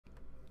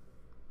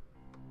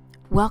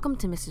Welcome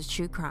to Mrs.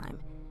 True Crime.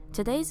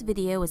 Today's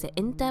video is an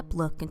in-depth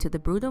look into the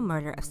brutal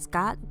murder of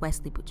Scott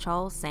Wesley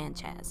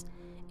Buccholz-Sanchez.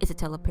 It's a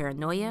tale of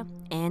paranoia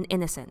and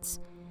innocence.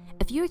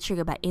 If you are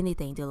triggered by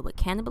anything dealing with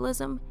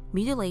cannibalism,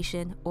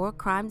 mutilation, or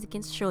crimes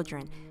against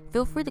children,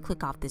 feel free to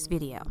click off this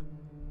video.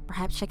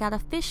 Perhaps check out a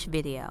fish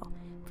video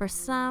for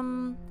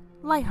some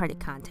lighthearted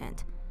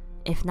content.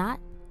 If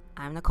not,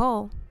 I'm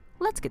Nicole.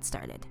 Let's get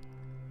started.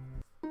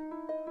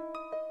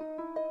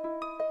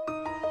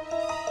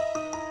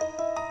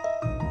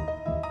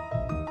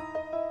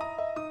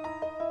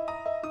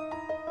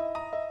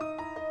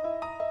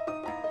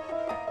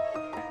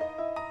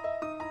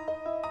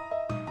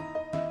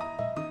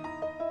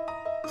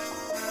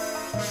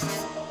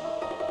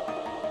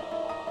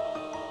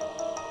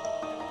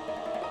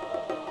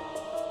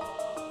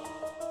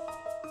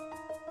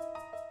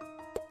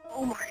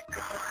 Oh my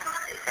God.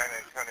 San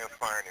Antonio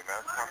Fire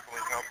Department. How can we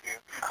help you?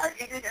 I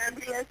need an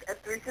ambulance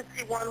at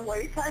 361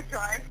 Wayside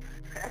Drive.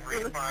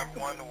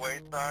 351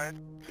 Wayside?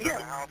 Yeah.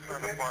 A house or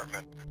an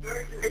apartment?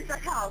 It's a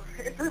house.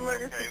 It's an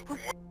emergency.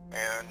 Okay.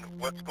 And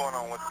what's going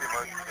on? What's the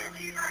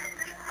emergency?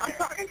 I'm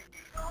sorry?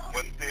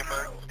 What's the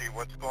emergency?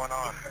 What's going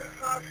on?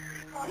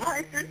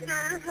 My sister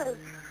has...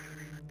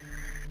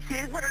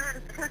 She's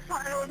hurt her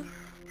child.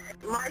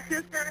 My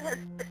sister has...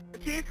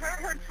 She's hurt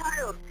her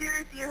child.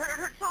 Seriously, hurt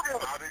her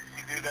child. How did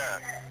she do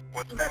that?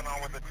 What's going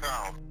on with the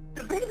child?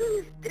 The baby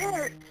is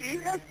dead. She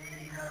has...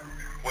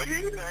 What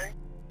did you say?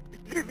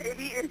 The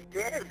baby is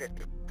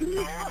dead.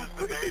 How old is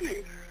the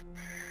baby?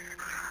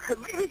 The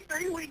baby's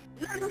 3 weeks...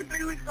 Not even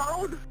 3 weeks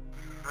old.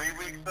 3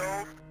 weeks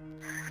old?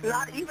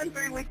 Not even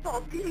 3 weeks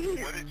old. Please.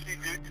 What did she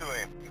do to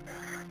him?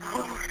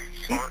 Oh,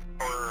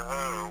 Or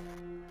her?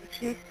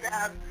 she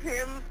stabbed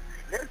him.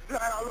 There's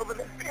blood all over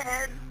the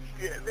bed.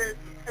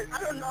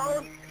 I don't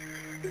know.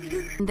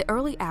 In the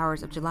early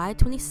hours of July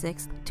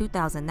 26,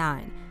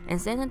 2009, in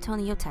San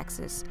Antonio,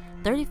 Texas,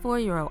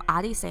 34-year-old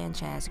Otty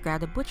Sanchez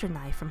grabbed a butcher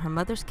knife from her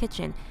mother's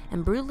kitchen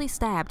and brutally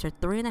stabbed her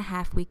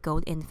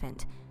 3.5-week-old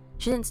infant.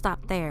 She didn't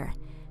stop there.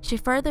 She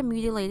further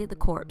mutilated the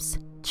corpse,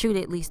 chewed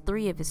at least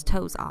 3 of his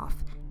toes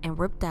off, and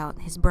ripped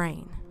out his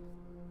brain.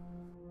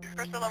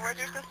 Priscilla, where's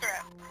your sister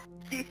at?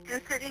 She's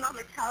just sitting on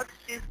the couch.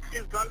 She's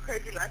gone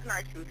crazy last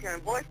night. She was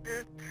hearing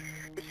voices.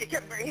 She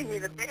kept bringing me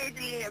the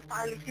baby, and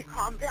finally she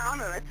calmed down,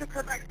 and I took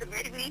her back the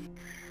baby.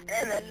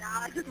 And then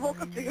now I just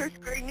woke up to her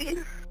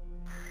screaming.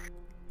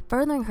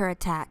 Furthering her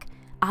attack,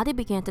 Otty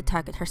began to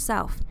target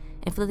herself,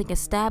 inflicting a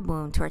stab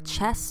wound to her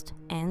chest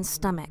and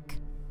stomach.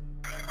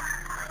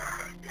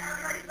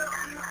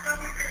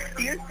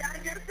 Do you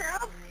stab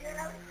yourself?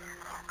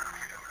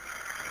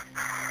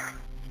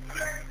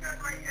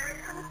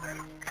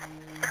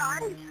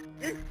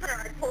 Sister,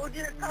 I told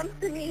you to come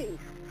to me.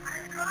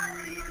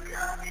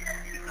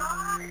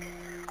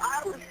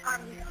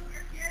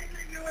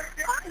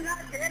 I'm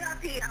not dead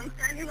up here. I'm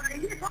standing right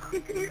here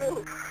talking to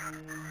you.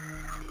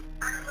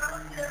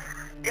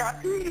 Yeah,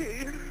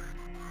 please.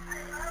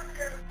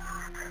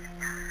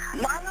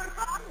 Mama,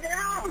 calm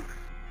down.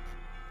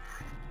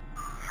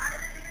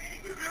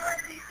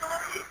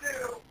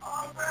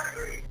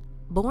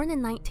 Born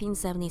in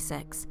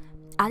 1976,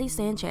 Otty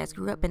Sanchez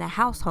grew up in a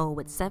household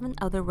with 7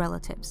 other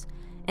relatives.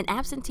 An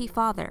absentee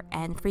father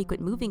and frequent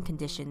moving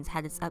conditions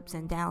had its ups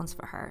and downs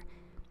for her.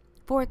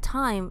 For a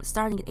time,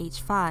 starting at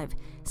age 5,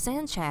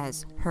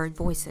 Sanchez heard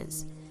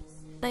voices.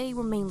 They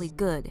were mainly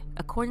good,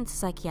 according to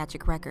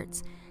psychiatric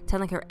records,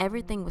 telling her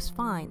everything was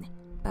fine,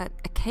 but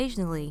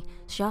occasionally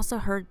she also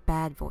heard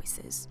bad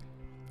voices.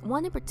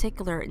 One in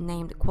particular,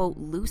 named, quote,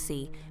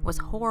 Lucy, was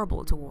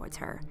horrible towards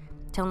her,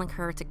 telling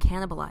her to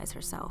cannibalize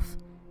herself.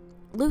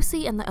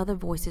 Lucy and the other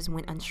voices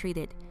went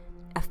untreated,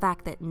 a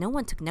fact that no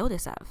one took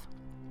notice of.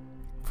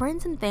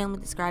 Friends and family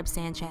described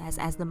Sanchez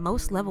as the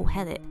most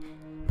level-headed.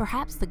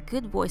 Perhaps the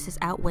good voices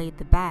outweighed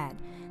the bad,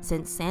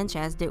 since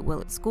Sanchez did well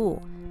at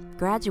school,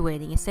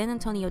 graduating in San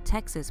Antonio,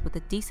 Texas with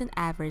a decent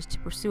average to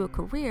pursue a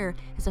career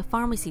as a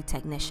pharmacy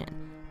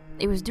technician.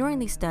 It was during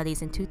these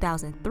studies in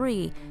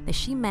 2003 that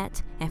she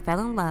met and fell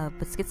in love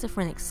with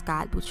schizophrenic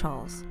Scott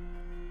Buccholz.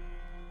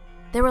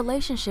 Their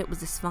relationship was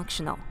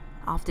dysfunctional,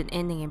 often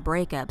ending in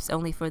breakups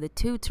only for the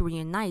two to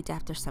reunite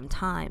after some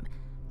time.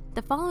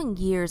 The following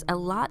years, a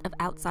lot of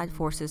outside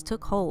forces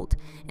took hold,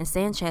 and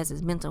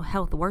Sanchez's mental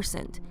health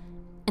worsened.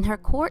 In her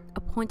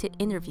court-appointed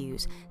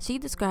interviews, she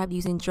described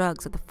using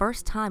drugs for the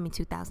first time in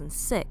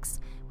 2006,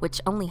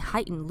 which only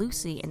heightened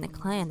Lucy and the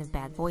clan of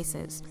bad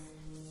voices.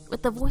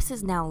 With the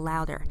voices now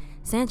louder,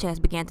 Sanchez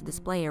began to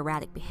display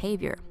erratic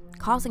behavior,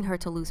 causing her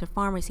to lose her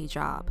pharmacy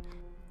job.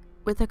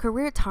 With her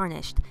career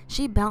tarnished,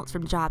 she bounced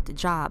from job to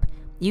job,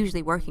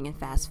 usually working in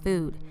fast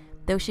food,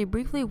 though she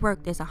briefly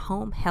worked as a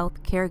home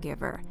health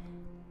caregiver.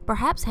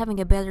 Perhaps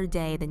having a better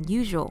day than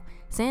usual,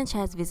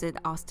 Sanchez visited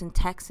Austin,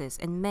 Texas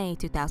in May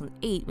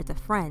 2008 with a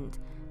friend.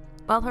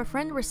 While her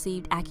friend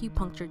received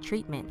acupuncture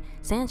treatment,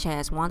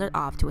 Sanchez wandered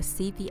off to a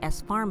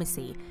CVS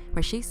pharmacy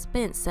where she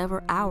spent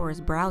several hours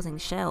browsing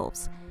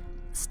shelves.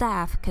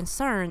 Staff,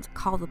 concerned,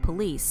 called the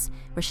police,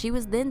 where she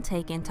was then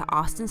taken to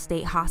Austin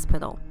State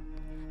Hospital.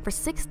 For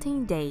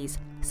 16 days,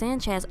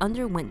 Sanchez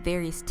underwent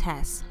various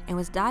tests and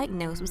was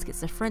diagnosed with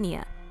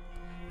schizophrenia.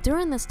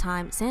 During this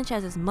time,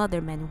 Sanchez's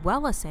mother,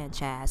 Manuela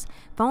Sanchez,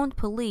 phoned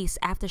police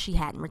after she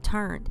hadn't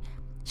returned.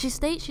 She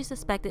stated she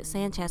suspected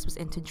Sanchez was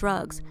into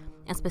drugs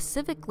and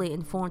specifically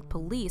informed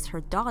police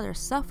her daughter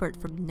suffered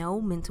from no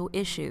mental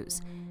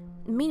issues.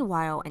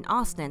 Meanwhile, in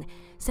Austin,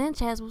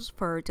 Sanchez was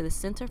referred to the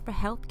Center for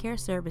Healthcare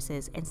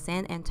Services in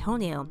San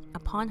Antonio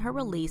upon her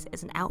release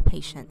as an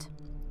outpatient.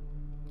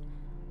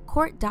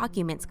 Court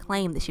documents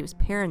claim that she was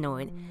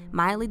paranoid,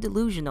 mildly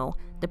delusional,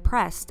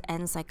 depressed,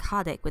 and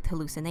psychotic with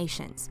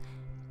hallucinations.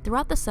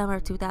 Throughout the summer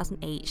of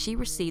 2008, she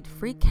received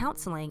free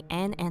counseling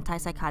and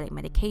antipsychotic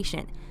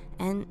medication,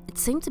 and it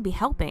seemed to be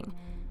helping.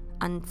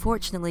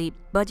 Unfortunately,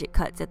 budget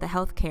cuts at the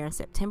healthcare in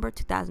September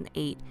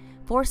 2008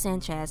 forced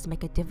Sanchez to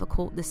make a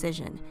difficult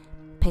decision: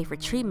 pay for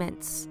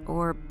treatments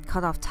or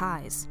cut off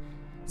ties.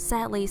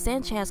 Sadly,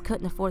 Sanchez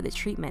couldn't afford the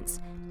treatments,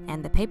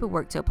 and the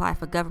paperwork to apply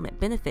for government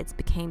benefits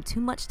became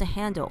too much to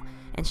handle,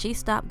 and she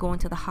stopped going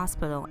to the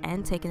hospital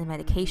and taking the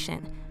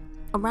medication.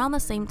 Around the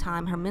same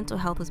time her mental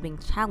health was being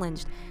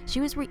challenged, she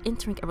was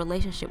re-entering a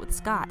relationship with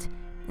Scott,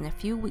 and a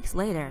few weeks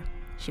later,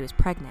 she was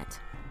pregnant.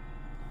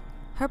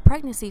 Her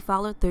pregnancy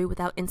followed through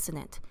without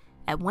incident.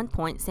 At one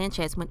point,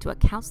 Sanchez went to a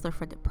counselor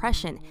for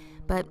depression,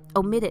 but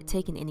omitted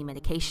taking any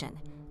medication.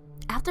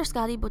 After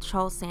Scotty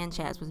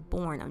Buccholz-Sanchez was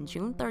born on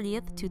June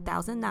 30th,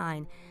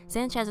 2009,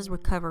 Sanchez's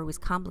recovery was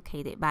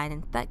complicated by an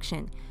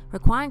infection,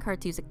 requiring her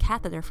to use a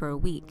catheter for a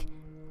week.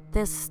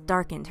 This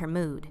darkened her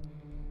mood.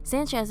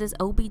 Sanchez's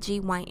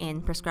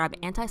OBGYN prescribed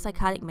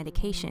antipsychotic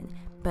medication,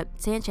 but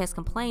Sanchez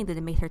complained that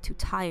it made her too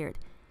tired.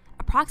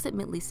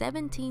 Approximately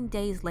 17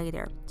 days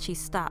later, she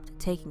stopped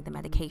taking the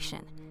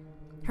medication.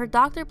 Her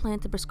doctor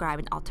planned to prescribe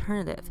an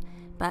alternative,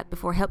 but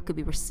before help could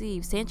be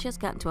received, Sanchez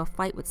got into a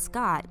fight with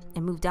Scott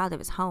and moved out of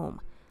his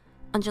home.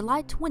 On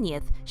July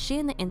 20th, she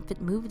and the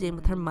infant moved in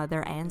with her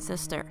mother and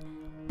sister.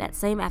 That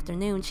same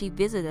afternoon, she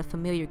visited a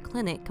familiar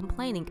clinic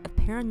complaining of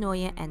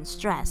paranoia and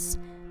stress.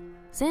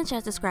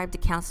 Sanchez described to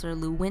counselor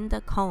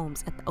Luwinda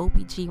Combs at the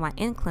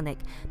OBGYN clinic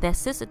that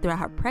assisted throughout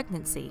her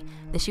pregnancy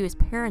that she was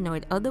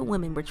paranoid other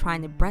women were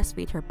trying to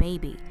breastfeed her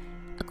baby.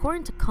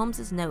 According to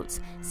Combs' notes,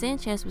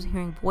 Sanchez was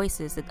hearing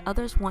voices that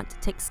others want to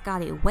take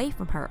Scotty away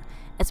from her,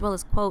 as well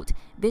as, quote,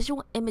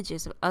 visual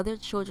images of other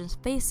children's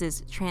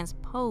faces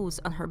transposed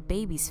on her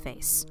baby's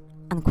face,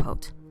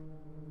 unquote.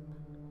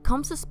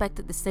 Combs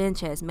suspected that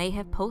Sanchez may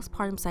have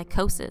postpartum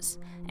psychosis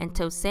and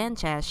told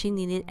Sanchez she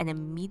needed an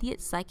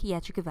immediate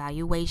psychiatric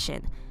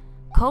evaluation.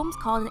 Combs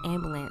called an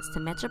ambulance to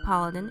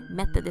Metropolitan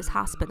Methodist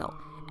Hospital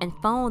and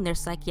phoned their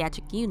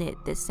psychiatric unit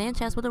that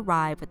Sanchez would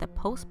arrive with a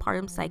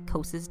postpartum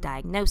psychosis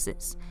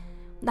diagnosis.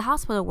 The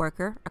hospital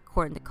worker,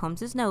 according to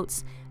Combs'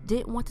 notes,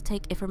 didn't want to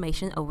take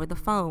information over the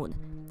phone.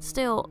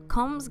 Still,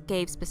 Combs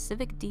gave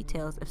specific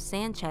details of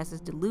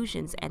Sanchez's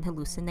delusions and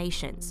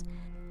hallucinations.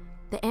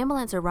 The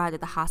ambulance arrived at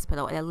the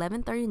hospital at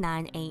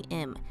 11:39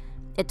 a.m.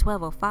 At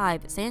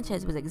 12:05,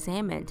 Sanchez was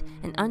examined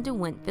and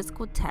underwent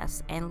physical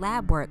tests and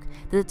lab work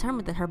that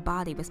determined that her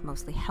body was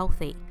mostly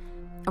healthy.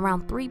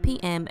 Around 3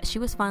 p.m., she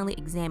was finally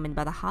examined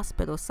by the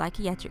hospital's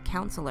psychiatric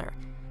counselor.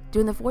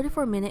 During the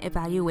 44-minute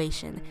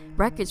evaluation,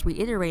 records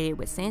reiterated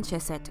what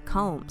Sanchez said to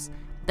Combs.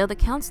 Though the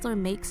counselor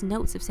makes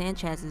notes of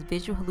Sanchez's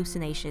visual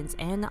hallucinations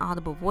and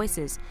audible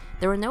voices,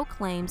 there were no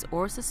claims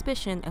or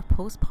suspicion of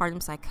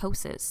postpartum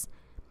psychosis.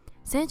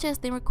 Sanchez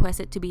then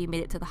requested to be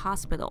admitted to the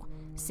hospital,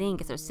 seeing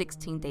as her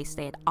 16-day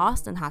stay at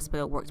Austin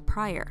Hospital worked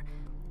prior.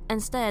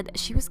 Instead,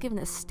 she was given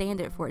a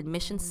standard for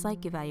admission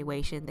psych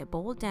evaluation that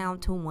boiled down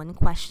to one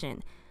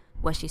question: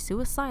 was she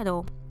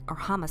suicidal or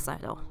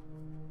homicidal?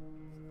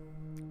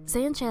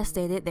 Sanchez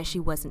stated that she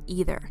wasn't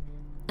either.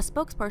 A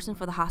spokesperson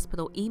for the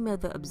hospital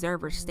emailed the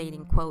Observer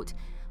stating, quote,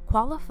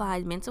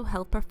 qualified mental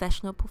health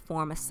professional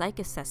perform a psych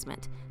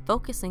assessment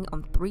focusing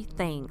on 3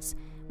 things: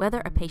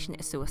 whether a patient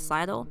is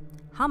suicidal,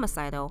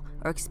 homicidal,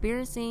 or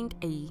experiencing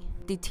a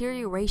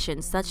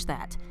deterioration such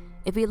that,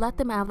 if we let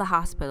them out of the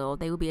hospital,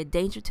 they will be a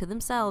danger to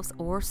themselves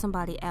or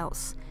somebody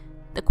else.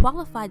 The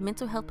qualified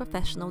mental health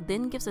professional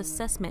then gives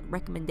assessment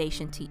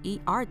recommendation to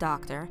ER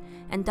doctor,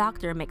 and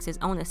doctor makes his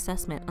own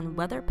assessment on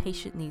whether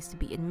patient needs to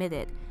be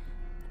admitted.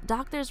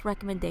 Doctor's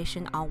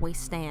recommendation always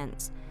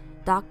stands.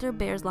 Doctor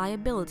bears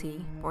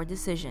liability for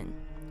decision,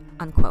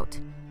 unquote.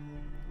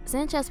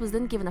 Sanchez was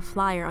then given a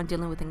flyer on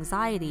dealing with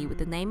anxiety with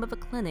the name of a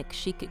clinic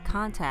she could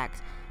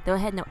contact, though it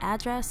had no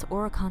address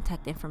or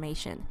contact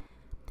information.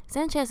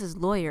 Sanchez's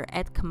lawyer,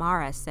 Ed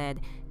Camara, said,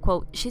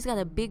 quote, she's got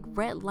a big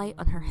red light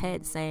on her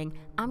head saying,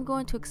 I'm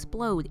going to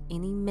explode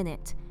any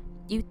minute.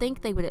 You'd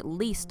think they would at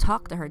least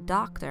talk to her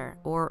doctor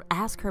or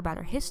ask her about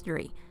her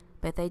history,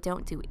 but they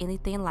don't do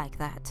anything like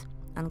that,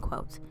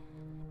 unquote.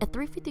 At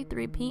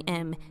 3:53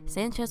 p.m.,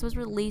 Sanchez was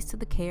released to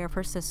the care of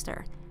her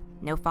sister.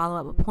 No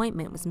follow-up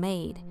appointment was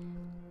made.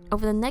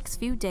 Over the next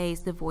few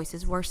days, the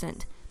voices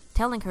worsened,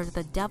 telling her that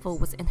the devil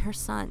was in her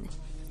son.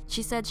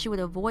 She said she would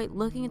avoid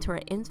looking into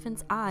her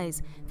infant's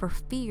eyes for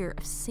fear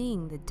of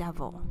seeing the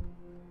devil.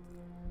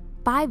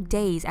 5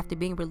 days after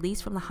being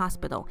released from the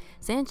hospital,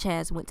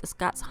 Sanchez went to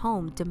Scott's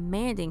home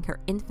demanding her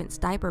infant's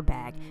diaper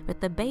bag with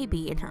the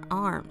baby in her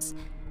arms.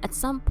 At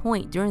some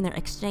point during their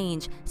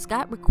exchange,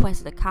 Scott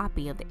requested a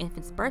copy of the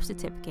infant's birth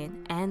certificate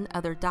and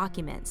other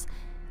documents.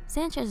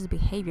 Sanchez's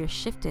behavior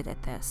shifted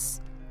at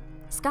this.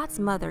 Scott's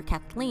mother,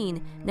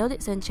 Kathleen,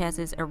 noted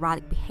Sanchez's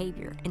erotic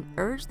behavior and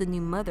urged the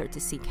new mother to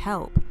seek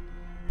help.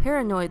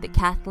 Paranoid that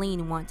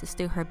Kathleen wanted to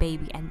steal her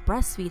baby and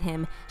breastfeed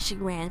him, she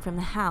ran from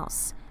the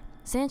house.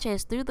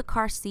 Sanchez threw the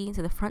car seat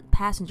into the front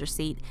passenger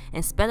seat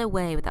and sped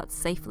away without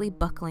safely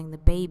buckling the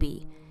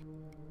baby.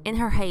 In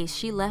her haste,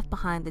 she left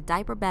behind the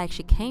diaper bag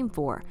she came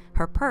for,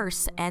 her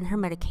purse, and her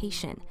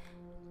medication.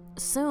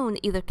 Soon,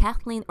 either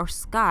Kathleen or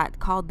Scott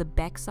called the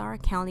Bexar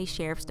County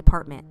Sheriff's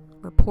Department.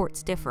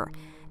 Reports differ,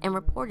 and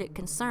reported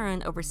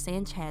concern over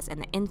Sanchez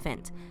and the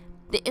infant.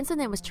 The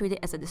incident was treated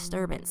as a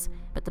disturbance,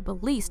 but the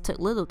police took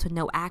little to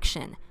no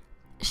action.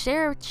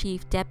 Sheriff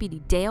Chief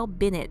Deputy Dale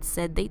Bennett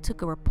said they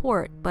took a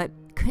report, but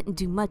couldn't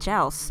do much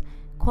else.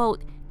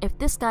 Quote, "If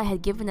this guy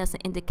had given us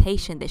an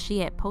indication that she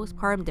had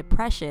postpartum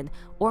depression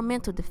or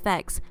mental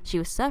defects she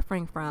was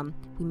suffering from,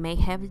 we may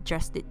have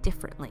addressed it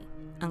differently."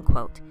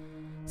 Unquote.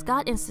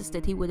 Scott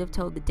insisted he would have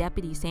told the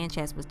deputy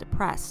Sanchez was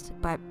depressed,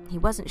 but he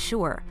wasn't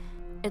sure.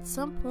 At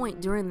some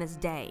point during this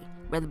day,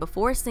 whether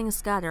before seeing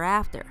Scott or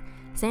after,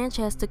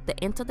 Sanchez took the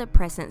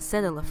antidepressant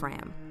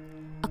citalopram.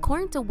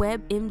 According to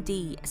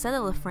WebMD,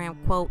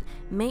 citalopram, quote,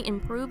 "may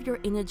improve your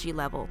energy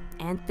level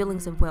and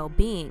feelings of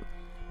well-being.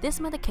 This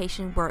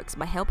medication works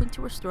by helping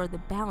to restore the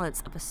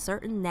balance of a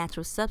certain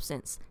natural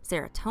substance,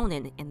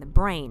 serotonin, in the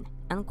brain,"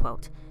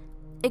 unquote.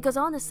 It goes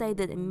on to say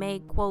that it may,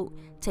 quote,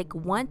 "take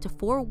 1 to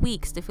 4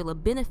 weeks to feel a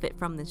benefit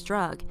from this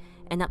drug,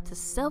 and up to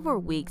several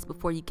weeks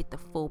before you get the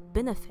full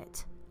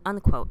benefit,"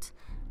 unquote.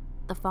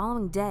 The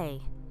following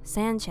day,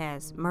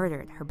 Sanchez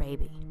murdered her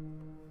baby.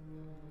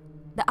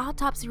 The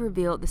autopsy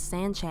revealed that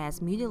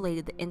Sanchez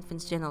mutilated the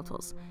infant's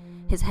genitals.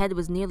 His head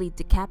was nearly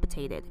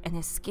decapitated, and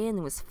his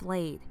skin was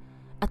flayed.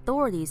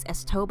 Authorities,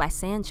 as told by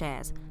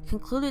Sanchez,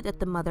 concluded that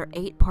the mother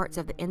ate parts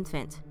of the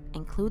infant,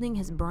 including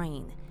his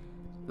brain.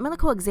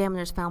 Medical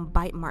examiners found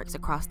bite marks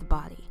across the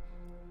body.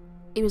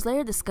 It was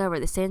later discovered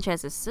that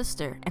Sanchez's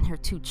sister and her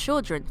 2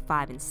 children,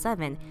 5 and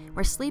 7,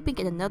 were sleeping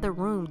in another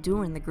room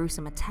during the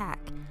gruesome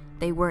attack.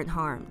 They weren't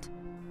harmed.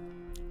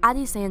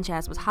 Otty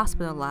Sanchez was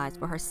hospitalized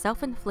for her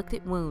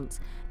self-inflicted wounds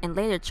and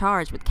later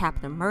charged with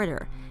capital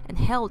murder and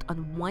held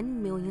on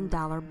 $1 million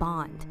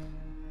bond.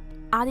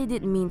 Otty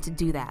didn't mean to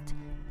do that.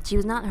 She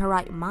was not in her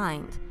right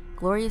mind,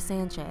 Gloria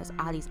Sanchez,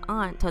 Otty's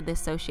aunt, told the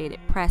Associated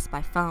Press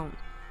by phone.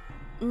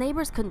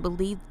 Neighbors couldn't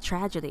believe the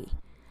tragedy.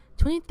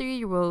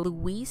 23-year-old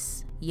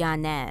Luis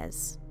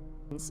Yanez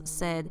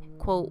said,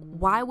 quote,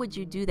 "Why would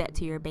you do that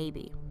to your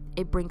baby?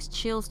 It brings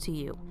chills to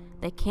you.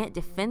 They can't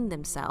defend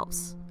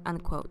themselves,"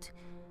 unquote.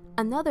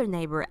 Another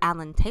neighbor,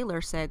 Alan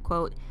Taylor, said,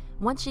 quote,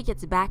 "Once she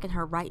gets back in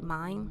her right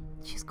mind,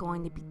 she's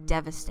going to be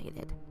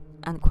devastated,"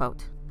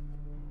 unquote.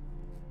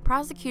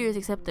 Prosecutors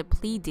accepted a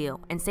plea deal,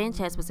 and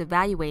Sanchez was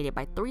evaluated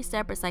by 3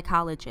 separate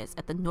psychologists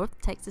at the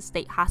North Texas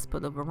State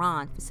Hospital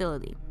Vernon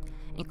facility,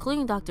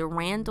 including Dr.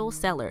 Randall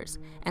Sellers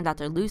and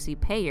Dr. Lucy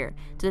Payer,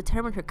 to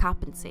determine her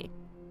competency.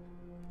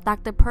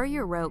 Dr.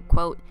 Payer wrote,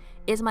 quote,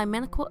 "It is my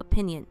medical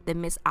opinion that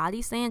Miss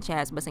Otty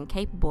Sanchez was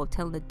incapable of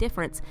telling the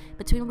difference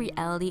between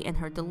reality and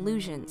her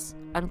delusions,"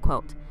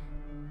 unquote.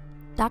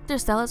 Dr.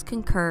 Sellers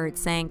concurred,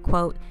 saying,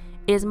 quote,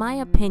 "It is my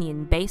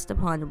opinion, based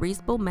upon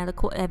reasonable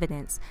medical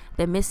evidence,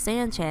 that Miss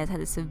Sanchez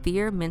had a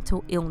severe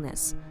mental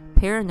illness,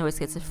 paranoid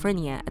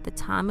schizophrenia, at the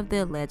time of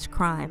the alleged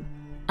crime,"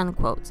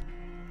 unquote.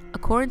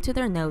 According to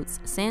their notes,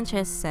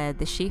 Sanchez said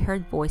that she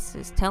heard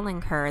voices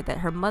telling her that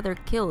her mother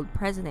killed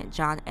President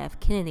John F.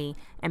 Kennedy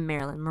and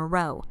Marilyn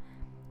Monroe.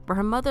 For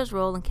her mother's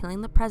role in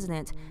killing the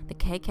president, the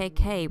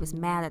KKK was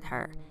mad at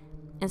her.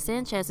 In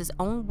Sanchez's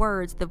own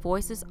words, the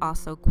voices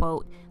also,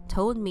 quote,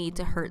 "told me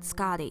to hurt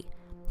Scotty.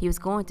 He was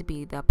going to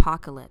be the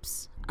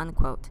apocalypse,"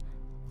 unquote.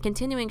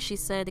 Continuing, she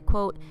said,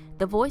 quote,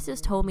 "The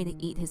voices told me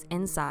to eat his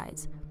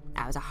insides.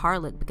 I was a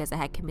harlot because I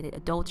had committed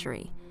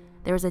adultery.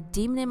 There was a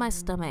demon in my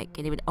stomach,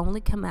 and it would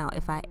only come out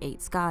if I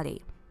ate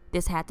Scotty.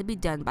 This had to be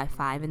done by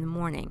 5 in the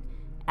morning.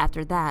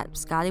 After that,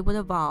 Scotty would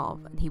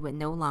evolve, and he would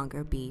no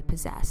longer be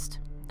possessed,"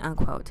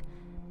 unquote.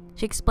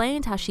 She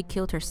explained how she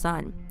killed her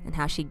son, and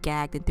how she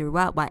gagged and threw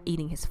up while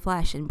eating his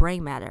flesh and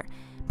brain matter,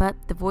 but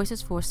the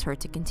voices forced her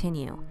to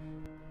continue.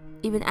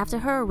 Even after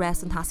her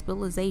arrest and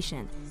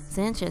hospitalization,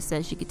 Sanchez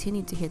says she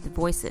continued to hear the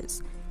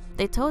voices.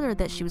 They told her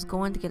that she was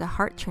going to get a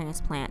heart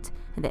transplant,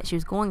 and that she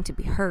was going to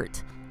be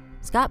hurt.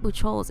 Scott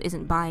Buccholz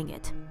isn't buying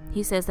it.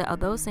 He says that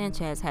although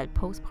Sanchez had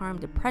postpartum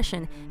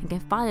depression and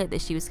confided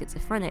that she was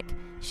schizophrenic,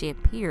 she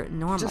appeared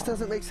normal. It just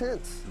doesn't make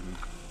sense.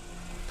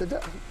 The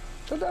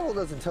devil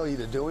doesn't tell you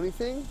to do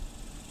anything.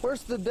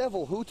 Where's the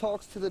devil? Who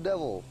talks to the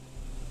devil?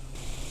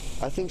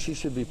 I think she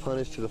should be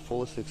punished to the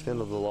fullest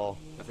extent of the law.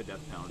 That's a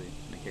death penalty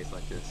in a case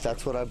like this.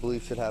 That's what I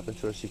believe should happen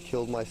to her. She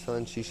killed my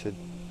son. She should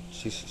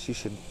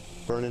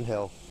burn in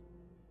hell.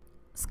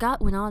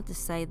 Scott went on to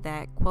say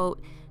that,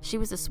 quote, "She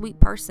was a sweet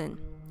person,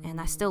 and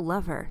I still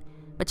love her,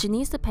 but she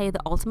needs to pay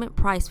the ultimate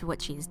price for what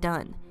she has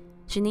done.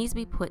 She needs to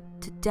be put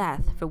to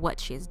death for what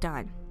she has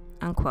done."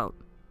 Unquote.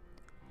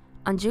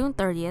 On June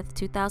 30th,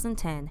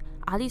 2010,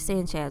 Otty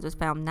Sanchez was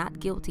found not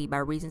guilty by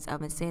reasons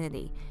of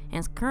insanity and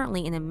is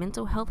currently in a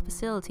mental health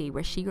facility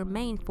where she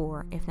remained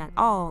for, if not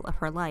all, of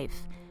her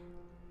life.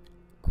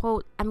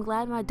 Quote, "I'm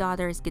glad my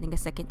daughter is getting a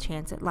second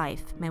chance at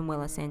life,"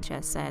 Manuela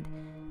Sanchez said.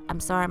 "I'm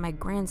sorry my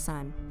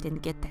grandson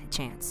didn't get that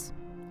chance."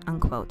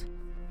 Unquote.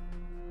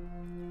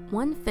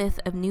 1/5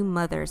 of new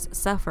mothers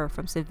suffer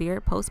from severe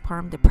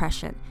postpartum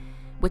depression,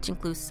 which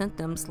includes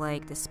symptoms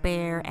like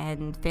despair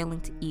and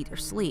failing to eat or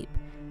sleep.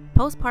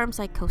 Postpartum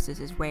psychosis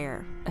is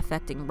rare,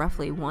 affecting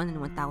roughly 1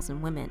 in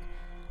 1,000 women.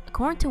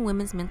 According to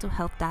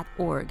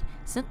womensmentalhealth.org,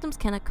 symptoms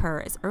can occur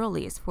as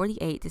early as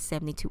 48 to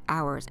 72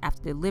 hours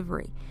after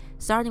delivery,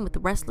 starting with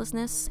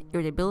restlessness,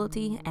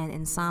 irritability, and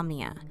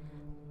insomnia.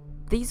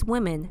 These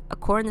women,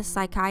 according to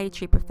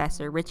psychiatry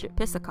professor Richard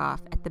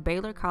Pissakoff at the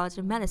Baylor College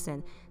of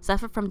Medicine,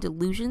 suffer from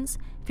delusions,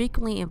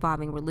 frequently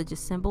involving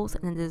religious symbols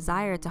and a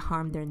desire to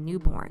harm their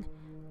newborn.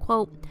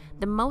 Quote,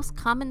 "The most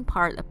common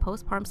part of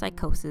postpartum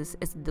psychosis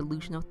is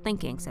delusional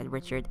thinking," said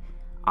Richard.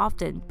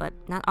 "Often, but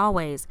not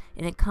always,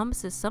 it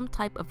encompasses some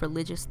type of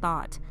religious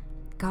thought.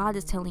 God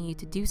is telling you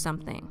to do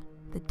something.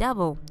 The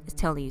devil is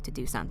telling you to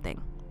do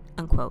something."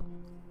 Unquote.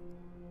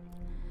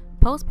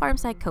 Postpartum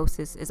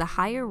psychosis is a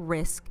higher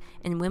risk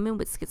in women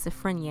with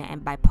schizophrenia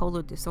and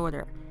bipolar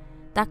disorder.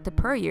 Dr.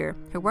 Puryear,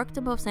 who worked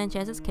on both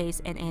Sanchez's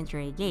case and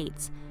Andrea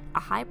Yates,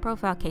 a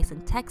high-profile case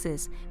in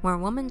Texas where a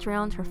woman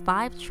drowned her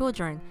 5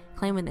 children,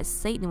 claiming that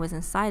Satan was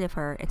inside of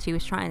her and she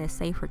was trying to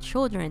save her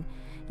children,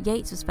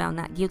 Yates was found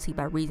not guilty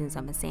by reasons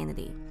of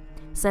insanity.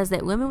 Says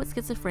that women with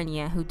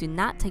schizophrenia who do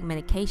not take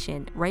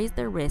medication raise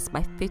their risk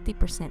by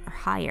 50% or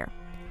higher.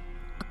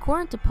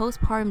 According to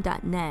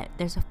postpartum.net,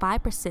 there's a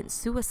 5%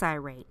 suicide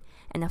rate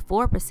and a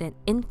 4%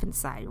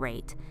 infanticide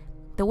rate.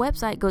 The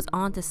website goes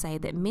on to say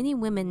that many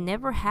women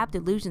never have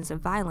delusions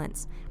of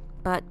violence,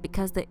 but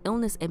because the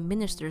illness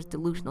administers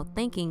delusional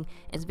thinking,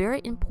 it's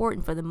very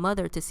important for the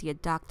mother to see a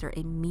doctor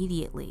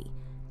immediately.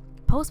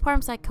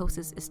 Postpartum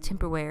psychosis is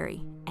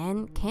temporary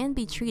and can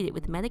be treated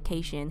with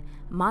medication,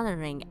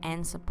 monitoring,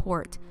 and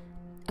support.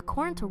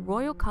 According to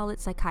Royal College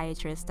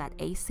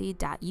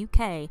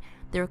Psychiatrists.ac.uk,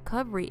 the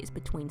recovery is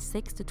between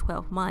 6 to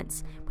 12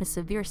 months, with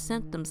severe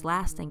symptoms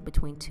lasting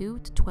between 2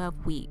 to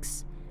 12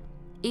 weeks.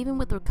 Even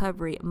with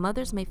recovery,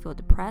 mothers may feel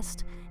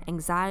depressed,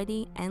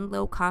 anxiety, and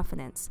low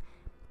confidence,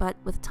 but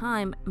with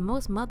time,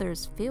 most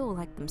mothers feel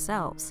like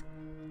themselves.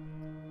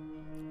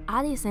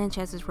 Otty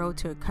Sanchez's road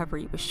to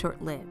recovery was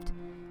short-lived.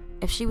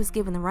 If she was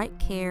given the right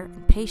care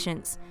and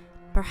patience,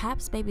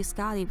 perhaps baby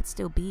Scotty would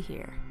still be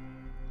here.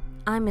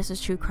 I'm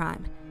Mrs. True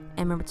Crime,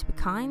 and remember to be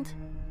kind,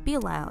 be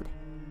loud,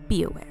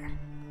 be aware.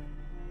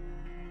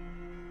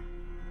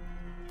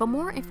 For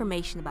more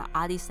information about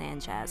Otty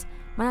Sanchez,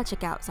 why not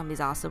check out some of these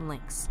awesome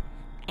links?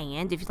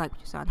 And if you like what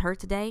you saw and heard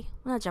today,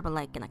 why not drop a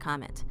like and a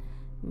comment?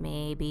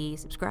 Maybe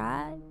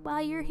subscribe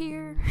while you're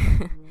here.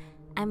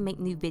 I make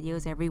new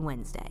videos every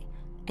Wednesday,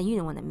 and you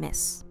don't want to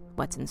miss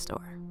what's in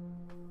store.